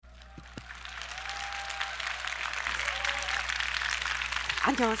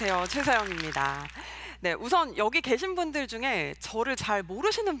안녕하세요. 최서영입니다. 네, 우선 여기 계신 분들 중에 저를 잘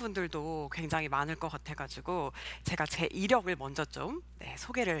모르시는 분들도 굉장히 많을 것 같아가지고 제가 제 이력을 먼저 좀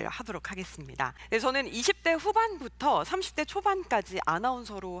소개를 하도록 하겠습니다. 네, 저는 20대 후반부터 30대 초반까지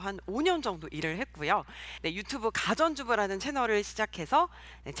아나운서로 한 5년 정도 일을 했고요. 네, 유튜브 가전주부라는 채널을 시작해서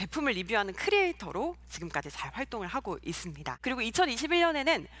제품을 리뷰하는 크리에이터로 지금까지 잘 활동을 하고 있습니다. 그리고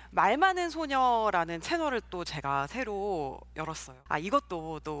 2021년에는 말 많은 소녀라는 채널을 또 제가 새로 열었어요.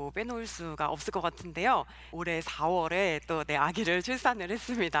 이것도 또 빼놓을 수가 없을 것 같은데요. 올해 4월에 또 내 아기를 출산을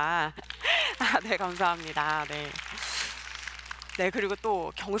했습니다. 네, 감사합니다. 네, 그리고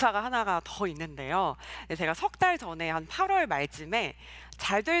또 경사가 하나가 더 있는데요. 네, 제가 석 달 전에 한 8월 말쯤에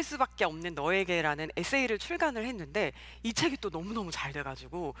잘 될 수밖에 없는 너에게라는 에세이를 출간을 했는데 이 책이 또 너무너무 잘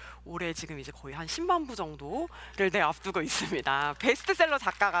돼가지고 올해 지금 이제 거의 한 10만 부 정도를 앞두고 있습니다. 베스트셀러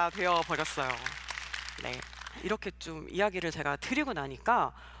작가가 되어버렸어요. 네, 이렇게 좀 이야기를 제가 드리고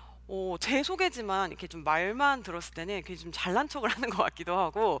나니까 제 소개지만 이렇게 좀 말만 들었을 때는 그게 좀 잘난 척을 하는 것 같기도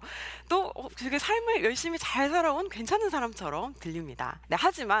하고 또 되게 삶을 열심히 잘 살아온 괜찮은 사람처럼 들립니다. 네,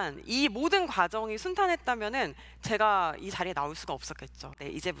 하지만 이 모든 과정이 순탄했다면은 제가 이 자리에 나올 수가 없었겠죠. 네,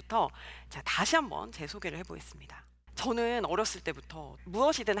 이제부터 제가 다시 한번 제 소개를 해보겠습니다. 저는 어렸을 때부터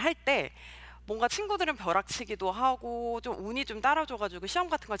무엇이든 할 때 뭔가 친구들은 벼락치기도 하고 좀 운이 좀 따라줘가지고 시험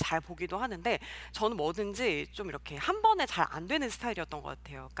같은 걸 잘 보기도 하는데 저는 뭐든지 좀 이렇게 한 번에 잘 안 되는 스타일이었던 것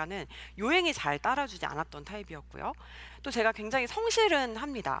같아요. 그러니까는 요행이 잘 따라주지 않았던 타입이었고요. 또 제가 굉장히 성실은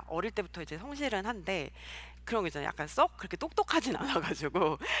합니다. 어릴 때부터 이제 성실은 한데 그런 거 있잖아요. 약간 썩 그렇게 똑똑하진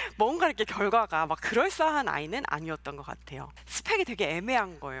않아가지고 뭔가 이렇게 결과가 막 그럴싸한 아이는 아니었던 것 같아요. 스펙이 되게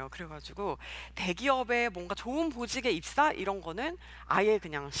애매한 거예요. 그래가지고 대기업에 뭔가 좋은 보직에 입사 이런 거는 아예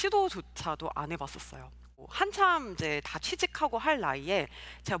그냥 시도조차도 안 해봤었어요. 한참 이제 다 취직하고 할 나이에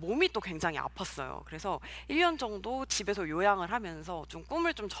제가 몸이 또 굉장히 아팠어요. 그래서 1년 정도 집에서 요양을 하면서 좀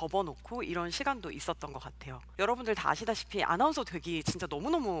꿈을 좀 접어놓고 이런 시간도 있었던 것 같아요. 여러분들 다 아시다시피 아나운서 되기 진짜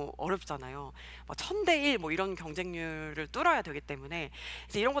너무너무 어렵잖아요. 막 1000대 1 뭐 이런 경쟁률을 뚫어야 되기 때문에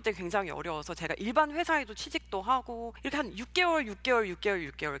이제 이런 것들이 굉장히 어려워서 제가 일반 회사에도 취직도 하고 이렇게 한 6개월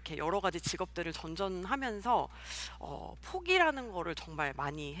이렇게 여러 가지 직업들을 전전하면서 포기라는 거를 정말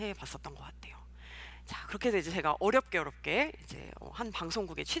많이 해봤었던 것 같아요. 자, 그렇게 해서 이제 제가 어렵게 이제 한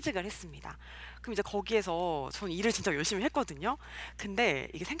방송국에 취직을 했습니다. 그럼 이제 거기에서 저는 일을 진짜 열심히 했거든요. 근데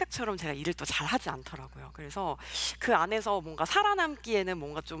이게 생각처럼 제가 일을 또 잘하지 않더라고요. 그래서 그 안에서 뭔가 살아남기에는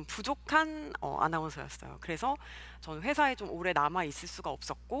뭔가 좀 부족한 아나운서였어요. 그래서 저는 회사에 좀 오래 남아 있을 수가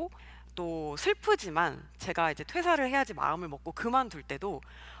없었고 또 슬프지만 제가 이제 퇴사를 해야지 마음을 먹고 그만둘 때도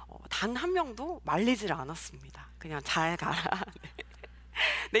단 한 명도 말리지를 않았습니다. 그냥 잘 가라.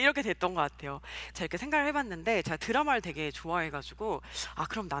 네, 이렇게 됐던 것 같아요. 제가 이렇게 생각을 해봤는데 제가 드라마를 되게 좋아해가지고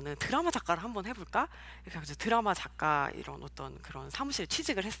그럼 나는 드라마 작가를 한번 해볼까? 이렇게 해서 드라마 작가 이런 어떤 그런 사무실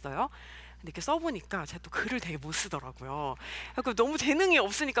취직을 했어요. 근데 이렇게 써보니까 제가 또 글을 되게 못 쓰더라고요. 너무 재능이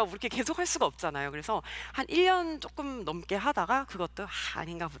없으니까 뭐 이렇게 계속 할 수가 없잖아요. 그래서 한 1년 조금 넘게 하다가 그것도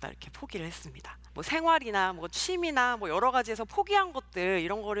아닌가 보다 이렇게 포기를 했습니다. 뭐 생활이나 뭐 취미나 뭐 여러 가지에서 포기한 것들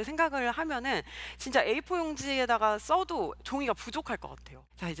이런 거를 생각을 하면은 진짜 A4 용지에다가 써도 종이가 부족할 것 같아요.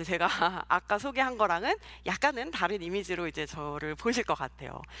 자, 이제 제가 아까 소개한 거랑은 약간은 다른 이미지로 이제 저를 보실 것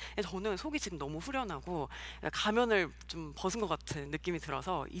같아요. 저는 속이 지금 너무 후련하고 가면을 좀 벗은 것 같은 느낌이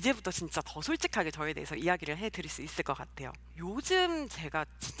들어서 이제부터 진짜 더 솔직하게 저에 대해서 이야기를 해드릴 수 있을 것 같아요. 요즘 제가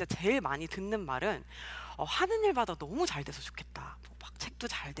진짜 제일 많이 듣는 말은 하는 일마다 너무 잘 돼서 좋겠다. 막 책도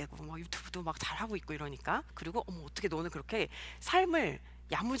잘 되고 막 유튜브도 막 잘하고 있고 이러니까 그리고 어떻게 너는 그렇게 삶을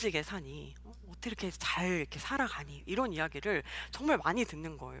야무지게 사니? 어떻게 이렇게 잘 이렇게 살아가니? 이런 이야기를 정말 많이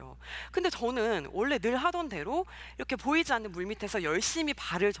듣는 거예요. 근데 저는 원래 늘 하던 대로 이렇게 보이지 않는 물밑에서 열심히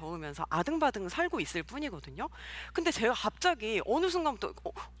발을 저으면서 아등바등 살고 있을 뿐이거든요. 근데 제가 갑자기 어느 순간부터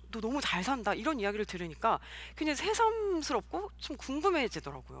너 너무 잘 산다 이런 이야기를 들으니까 굉장히 새삼스럽고 좀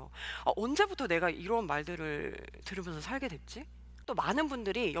궁금해지더라고요. 언제부터 내가 이런 말들을 들으면서 살게 됐지? 또 많은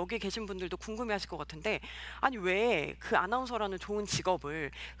분들이 여기 계신 분들도 궁금해하실 것 같은데 아니 왜 그 아나운서라는 좋은 직업을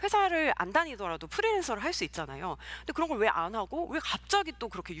회사를 안 다니더라도 프리랜서를 할 수 있잖아요. 근데 그런 걸 왜 안 하고 왜 갑자기 또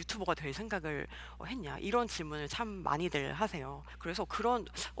그렇게 유튜버가 될 생각을 했냐 이런 질문을 참 많이들 하세요. 그래서 그런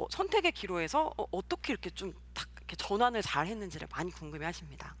선택의 기로에서 어떻게 이렇게 좀 딱 이렇게 전환을 잘 했는지를 많이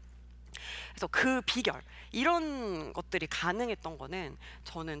궁금해하십니다. 그래서 그 비결 이런 것들이 가능했던 거는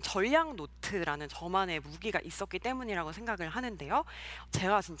저는 전략 노트라는 저만의 무기가 있었기 때문이라고 생각을 하는데요.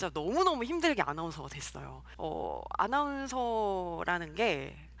 제가 진짜 너무너무 힘들게 아나운서가 됐어요. 아나운서라는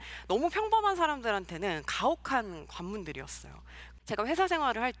게 너무 평범한 사람들한테는 가혹한 관문들이었어요. 제가 회사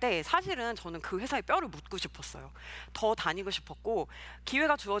생활을 할 때 사실은 저는 그 회사에 뼈를 묻고 싶었어요. 더 다니고 싶었고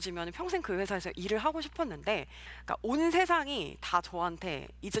기회가 주어지면 평생 그 회사에서 일을 하고 싶었는데, 그러니까 온 세상이 다 저한테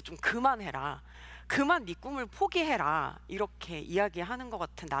이제 좀 그만해라, 그만 네 꿈을 포기해라, 이렇게 이야기하는 것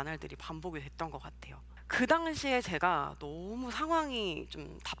같은 나날들이 반복이 됐던 것 같아요. 그 당시에 제가 너무 상황이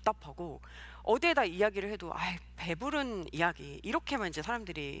좀 답답하고 어디에다 이야기를 해도 배부른 이야기, 이렇게만 이제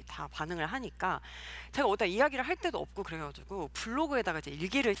사람들이 다 반응을 하니까 제가 어디다 이야기를 할 데도 없고 그래가지고 블로그에다가 이제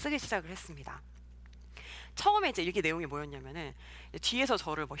일기를 쓰기 시작을 했습니다. 처음에 이제 일기 내용이 뭐였냐면은 뒤에서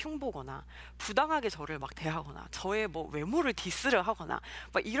저를 뭐 흉보거나 부당하게 저를 막 대하거나 저의 뭐 외모를 디스를 하거나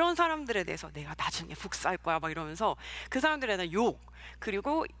막 이런 사람들에 대해서 내가 나중에 복수할 거야 막 이러면서 그 사람들에 대한 욕,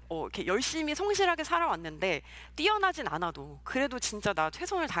 그리고 이렇게 열심히 성실하게 살아왔는데 뛰어나진 않아도 그래도 진짜 나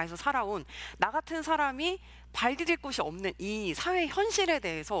최선을 다해서 살아온 나 같은 사람이 발 디딜 곳이 없는 이 사회 현실에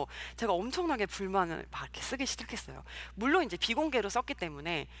대해서 제가 엄청나게 불만을 막 이렇게 쓰기 시작했어요. 물론 이제 비공개로 썼기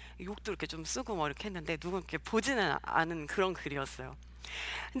때문에 욕도 이렇게 좀 쓰고 뭐 이렇게 했는데 누군 이렇게 보지는 않은 그런 글이었어요.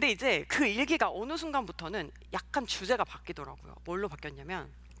 근데 이제 그 일기가 어느 순간부터는 약간 주제가 바뀌더라고요. 뭘로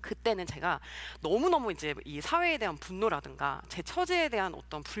바뀌었냐면, 그때는 제가 너무너무 이제 이 사회에 대한 분노라든가 제 처지에 대한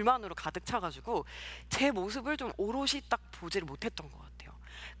어떤 불만으로 가득 차가지고 제 모습을 좀 오롯이 딱 보지를 못했던 것 같아요.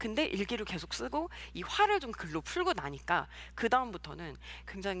 근데 일기를 계속 쓰고 이 화를 좀 글로 풀고 나니까 그 다음부터는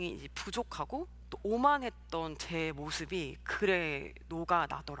굉장히 이제 부족하고 또 오만했던 제 모습이 글에 녹아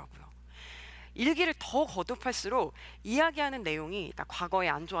나더라고요. 일기를 더 거듭할수록 이야기하는 내용이 딱 과거에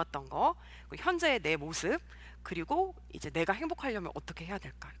안 좋았던 거, 현재의 내 모습, 그리고 이제 내가 행복하려면 어떻게 해야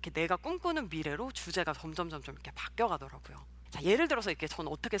될까, 이렇게 내가 꿈꾸는 미래로 주제가 점점 이렇게 바뀌어가더라고요. 자, 예를 들어서 이렇게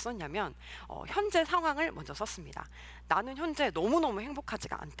저는 어떻게 썼냐면 현재 상황을 먼저 썼습니다. 나는 현재 너무너무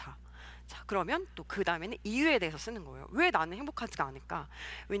행복하지가 않다. 자, 그러면 또 그 다음에는 이유에 대해서 쓰는 거예요. 왜 나는 행복하지가 않을까?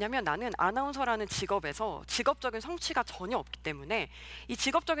 왜냐면 나는 아나운서라는 직업에서 직업적인 성취가 전혀 없기 때문에 이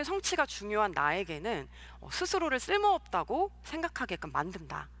직업적인 성취가 중요한 나에게는 스스로를 쓸모없다고 생각하게끔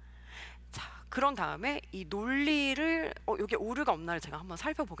만든다. 자, 그런 다음에 이 논리를 여기에 오류가 없나를 제가 한번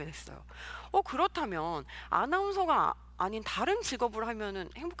살펴보게 됐어요. 그렇다면 아나운서가 아닌 다른 직업을 하면은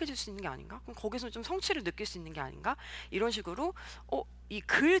행복해질 수 있는 게 아닌가? 그럼 거기서 좀 성취를 느낄 수 있는 게 아닌가? 이런 식으로 이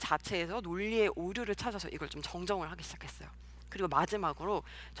글 자체에서 논리의 오류를 찾아서 이걸 좀 정정을 하기 시작했어요. 그리고 마지막으로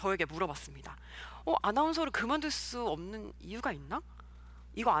저에게 물어봤습니다. 아나운서를 그만둘 수 없는 이유가 있나?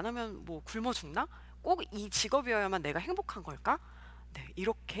 이거 안 하면 뭐 굶어 죽나? 꼭 이 직업이어야만 내가 행복한 걸까? 네,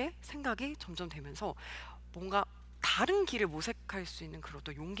 이렇게 생각이 점점 되면서 뭔가 다른 길을 모색할 수 있는 그런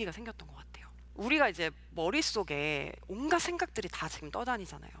또 용기가 생겼던 것 같아요. 우리가 이제 머릿속에 온갖 생각들이 다 지금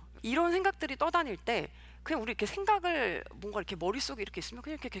떠다니잖아요. 이런 생각들이 떠다닐 때 그냥 우리 이렇게 생각을 뭔가 이렇게 머릿속에 이렇게 있으면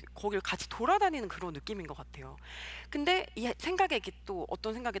그냥 이렇게 거기를 같이 돌아다니는 그런 느낌인 것 같아요. 근데 이 생각에 이렇게 또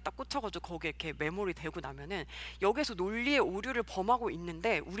어떤 생각에 딱 꽂혀가지고 거기에 이렇게 메모리 되고 나면은 여기서 논리의 오류를 범하고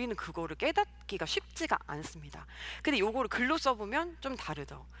있는데 우리는 그거를 깨닫기가 쉽지가 않습니다. 근데 요거를 글로 써보면 좀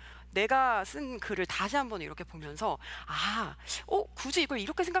다르죠. 내가 쓴 글을 다시 한번 이렇게 보면서 굳이 이걸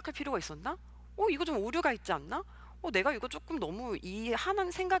이렇게 생각할 필요가 있었나? 이거 좀 오류가 있지 않나? 내가 이거 조금 너무 이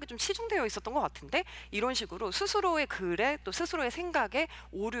하는 생각이 좀 치중되어 있었던 것 같은데? 이런 식으로 스스로의 글에 또 스스로의 생각에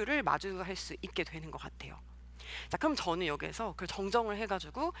오류를 마주할 수 있게 되는 것 같아요. 자, 그럼 저는 여기에서 그 정정을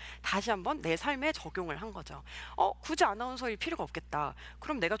해가지고 다시 한번 내 삶에 적용을 한 거죠. 굳이 아나운서일 필요가 없겠다.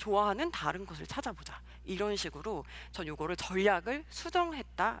 그럼 내가 좋아하는 다른 곳을 찾아보자. 이런 식으로 전 요거를 전략을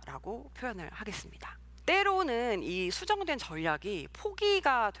수정했다라고 표현을 하겠습니다. 때로는 이 수정된 전략이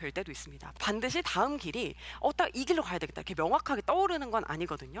포기가 될 때도 있습니다. 반드시 다음 길이 딱 이 길로 가야 되겠다 이렇게 명확하게 떠오르는 건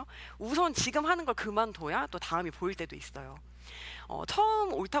아니거든요. 우선 지금 하는 걸 그만둬야 또 다음이 보일 때도 있어요.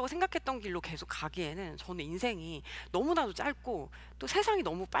 처음 옳다고 생각했던 길로 계속 가기에는 저는 인생이 너무나도 짧고 또 세상이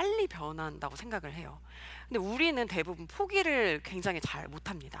너무 빨리 변한다고 생각을 해요. 근데 우리는 대부분 포기를 굉장히 잘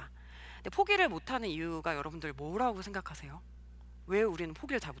못합니다. 근데 포기를 못하는 이유가 여러분들 뭐라고 생각하세요? 왜 우리는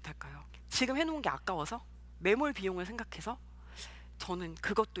포기를 잘 못할까요? 지금 해놓은 게 아까워서? 매몰 비용을 생각해서? 저는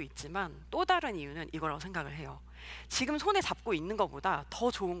그것도 있지만 또 다른 이유는 이거라고 생각을 해요. 지금 손에 잡고 있는 것보다 더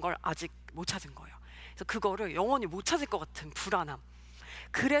좋은 걸 아직 못 찾은 거예요. 그래서 그거를 영원히 못 찾을 것 같은 불안함.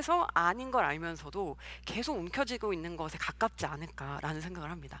 그래서 아닌 걸 알면서도 계속 움켜쥐고 있는 것에 가깝지 않을까라는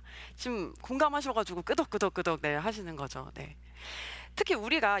생각을 합니다. 지금 공감하셔가지고 끄덕끄덕 네, 하시는 거죠. 네. 특히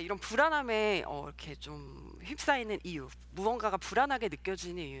우리가 이런 불안함에 이렇게 좀 휩싸이는 이유, 무언가가 불안하게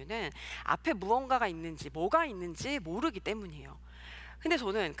느껴지는 이유는 앞에 무언가가 있는지 뭐가 있는지 모르기 때문이에요. 근데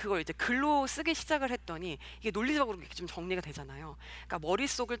저는 그걸 이제 글로 쓰기 시작을 했더니 이게 논리적으로 이렇게 좀 정리가 되잖아요. 그러니까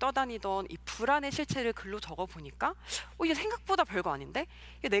머릿속을 떠다니던 이 불안의 실체를 글로 적어 보니까 이게 생각보다 별거 아닌데?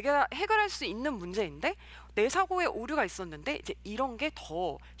 이게 내가 해결할 수 있는 문제인데? 내 사고에 오류가 있었는데 이제 이런 게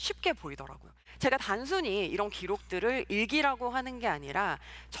더 쉽게 보이더라고요. 제가 단순히 이런 기록들을 일기라고 하는 게 아니라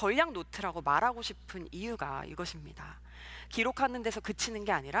전략 노트라고 말하고 싶은 이유가 이것입니다. 기록하는 데서 그치는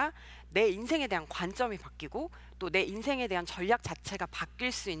게 아니라 내 인생에 대한 관점이 바뀌고 또 내 인생에 대한 전략 자체가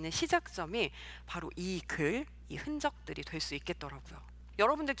바뀔 수 있는 시작점이 바로 이 글, 이 흔적들이 될 수 있겠더라고요.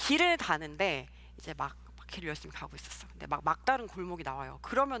 여러분들 길을 가는데 이제 막 길을 열심히 가고 있었어. 근데 막 막다른 골목이 나와요.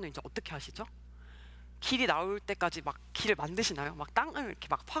 그러면은 이제 어떻게 하시죠? 길이 나올 때까지 막 길을 만드시나요? 막 땅을 이렇게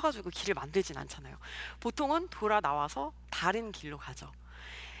막 파가지고 길을 만들진 않잖아요. 보통은 돌아 나와서 다른 길로 가죠.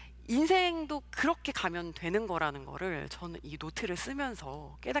 인생도 그렇게 가면 되는 거라는 거를 저는 이 노트를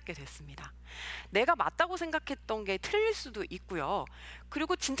쓰면서 깨닫게 됐습니다. 내가 맞다고 생각했던 게 틀릴 수도 있고요.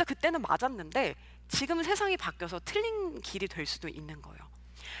 그리고 진짜 그때는 맞았는데 지금 세상이 바뀌어서 틀린 길이 될 수도 있는 거예요.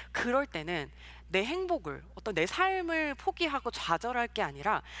 그럴 때는 내 행복을, 어떤 내 삶을 포기하고 좌절할 게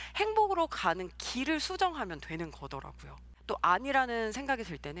아니라 행복으로 가는 길을 수정하면 되는 거더라고요. 또 아니라는 생각이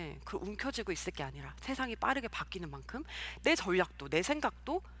들 때는 그 움켜쥐고 있을 게 아니라 세상이 빠르게 바뀌는 만큼 내 전략도 내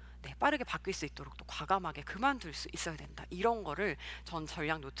생각도 빠르게 바뀔 수 있도록 또 과감하게 그만둘 수 있어야 된다. 이런 거를 전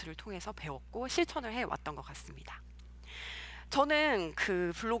전략 노트를 통해서 배웠고 실천을 해왔던 것 같습니다. 저는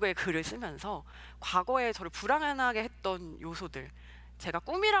그 블로그에 글을 쓰면서 과거에 저를 불안하게 했던 요소들, 제가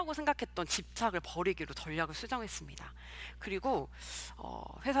꿈이라고 생각했던 집착을 버리기로 전략을 수정했습니다. 그리고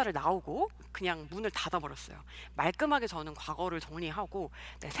회사를 나오고 그냥 문을 닫아버렸어요. 말끔하게 저는 과거를 정리하고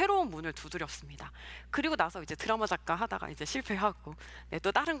새로운 문을 두드렸습니다. 그리고 나서 이제 드라마 작가 하다가 이제 실패하고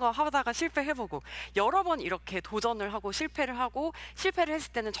또 다른 거 하다가 실패해보고 여러 번 이렇게 도전을 하고 실패를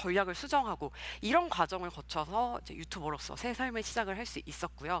했을 때는 전략을 수정하고 이런 과정을 거쳐서 이제 유튜버로서 새 삶의 시작을 할 수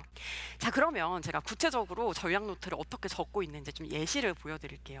있었고요. 자, 그러면 제가 구체적으로 전략 노트를 어떻게 적고 있는지 좀 예시를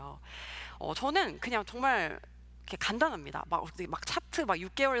보여드릴게요. 저는 그냥 정말 이렇게 간단합니다. 막 차트 막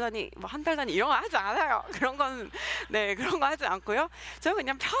 6개월 단위, 뭐 한 달 단위 이런 거 하지 않아요. 그런 거 하지 않고요. 저는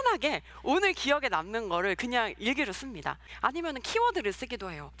그냥 편하게 오늘 기억에 남는 거를 그냥 일기로 씁니다. 아니면은 키워드를 쓰기도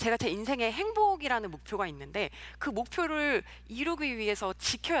해요. 제가 제 인생에 행복이라는 목표가 있는데 그 목표를 이루기 위해서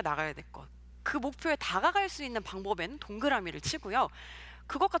지켜야 나가야 될 것. 그 목표에 다가갈 수 있는 방법에는 동그라미를 치고요.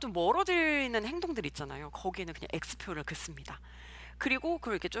 그것과 좀 멀어지는 행동들 있잖아요. 거기에는 그냥 X표를 긋습니다. 그리고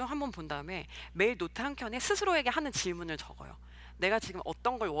그걸 이렇게 좀 한번 본 다음에 매일 노트 한 켠에 스스로에게 하는 질문을 적어요. 내가 지금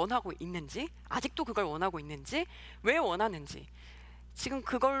어떤 걸 원하고 있는지, 아직도 그걸 원하고 있는지, 왜 원하는지, 지금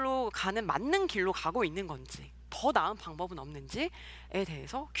그걸로 가는 맞는 길로 가고 있는 건지, 더 나은 방법은 없는지에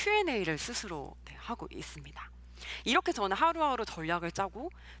대해서 Q&A를 스스로 하고 있습니다. 이렇게 저는 하루하루 전략을 짜고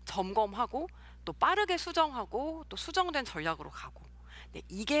점검하고 또 빠르게 수정하고 또 수정된 전략으로 가고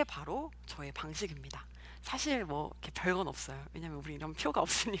이게 바로 저의 방식입니다. 사실 뭐 이렇게 별건 없어요. 왜냐면 우리 이런 표가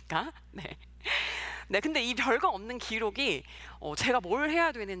없으니까. 근데 이 별거 없는 기록이 제가 뭘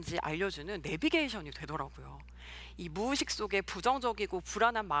해야 되는지 알려주는 내비게이션이 되더라고요. 이 무의식 속에 부정적이고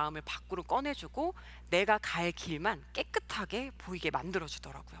불안한 마음을 밖으로 꺼내주고 내가 갈 길만 깨끗하게 보이게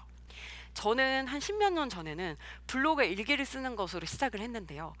만들어주더라고요. 저는 한 10몇 년 전에는 블로그에 일기를 쓰는 것으로 시작을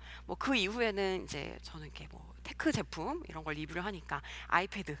했는데요. 뭐 그 이후에는 이제 저는 이렇게 뭐 테크 제품 이런 걸 리뷰를 하니까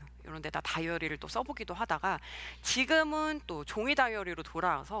아이패드 이런 데다 다이어리를 또 써보기도 하다가 지금은 또 종이 다이어리로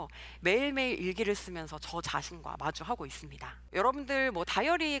돌아와서 매일매일 일기를 쓰면서 저 자신과 마주하고 있습니다. 여러분들 뭐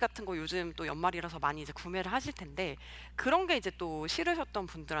다이어리 같은 거 요즘 또 연말이라서 많이 이제 구매를 하실 텐데 그런 게 이제 또 싫으셨던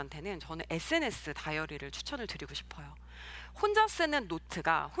분들한테는 저는 SNS 다이어리를 추천을 드리고 싶어요. 혼자 쓰는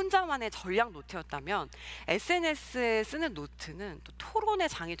노트가 혼자만의 전략 노트였다면 SNS에 쓰는 노트는 또 토론의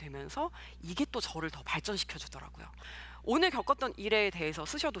장이 되면서 이게 또 저를 더 발전시켜 주더라고요. 오늘 겪었던 일에 대해서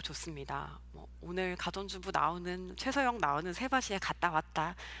쓰셔도 좋습니다. 뭐 오늘 가전주부 나오는 최서영 나오는 세바시에 갔다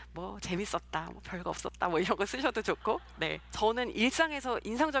왔다, 뭐 재밌었다, 뭐 별거 없었다, 뭐 이런 거 쓰셔도 좋고, 저는 일상에서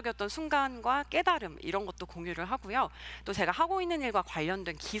인상적이었던 순간과 깨달음 이런 것도 공유를 하고요. 또 제가 하고 있는 일과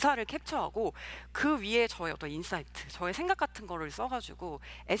관련된 기사를 캡처하고 그 위에 저의 어떤 인사이트, 저의 생각 같은 거를 써가지고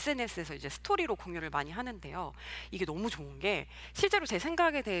SNS에서 이제 스토리로 공유를 많이 하는데요. 이게 너무 좋은 게 실제로 제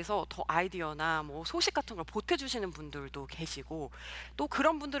생각에 대해서 더 아이디어나 뭐 소식 같은 걸 보태주시는 분들도 계시고 또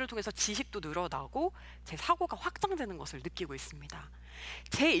그런 분들을 통해서 지식도 늘어나고 제 사고가 확장되는 것을 느끼고 있습니다.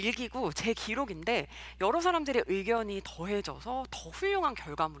 제 일기고 제 기록인데 여러 사람들의 의견이 더해져서 더 훌륭한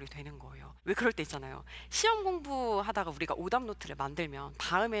결과물이 되는 거예요. 왜 그럴 때 있잖아요. 시험 공부하다가 우리가 오답 노트를 만들면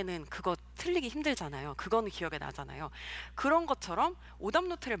다음에는 그거 틀리기 힘들잖아요. 그거는 기억에 나잖아요. 그런 것처럼 오답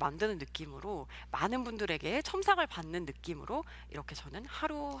노트를 만드는 느낌으로 많은 분들에게 첨삭을 받는 느낌으로 이렇게 저는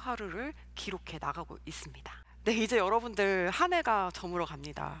하루하루를 기록해 나가고 있습니다. 네, 이제 여러분들 한 해가 저물어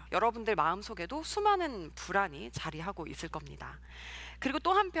갑니다. 여러분들 마음속에도 수많은 불안이 자리하고 있을 겁니다. 그리고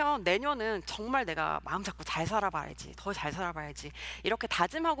또 한편 내년은 정말 내가 마음 잡고 잘 살아봐야지, 더 잘 살아봐야지, 이렇게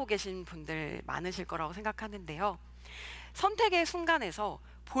다짐하고 계신 분들 많으실 거라고 생각하는데요. 선택의 순간에서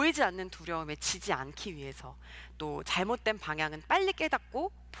보이지 않는 두려움에 지지 않기 위해서, 또 잘못된 방향은 빨리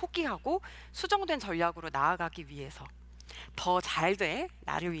깨닫고 포기하고 수정된 전략으로 나아가기 위해서, 더 잘 돼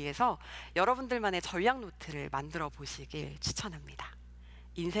나를 위해서 여러분들만의 전략 노트를 만들어 보시길 추천합니다.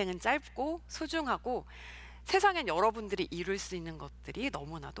 인생은 짧고 소중하고 세상엔 여러분들이 이룰 수 있는 것들이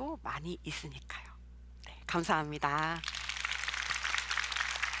너무나도 많이 있으니까요. 네, 감사합니다.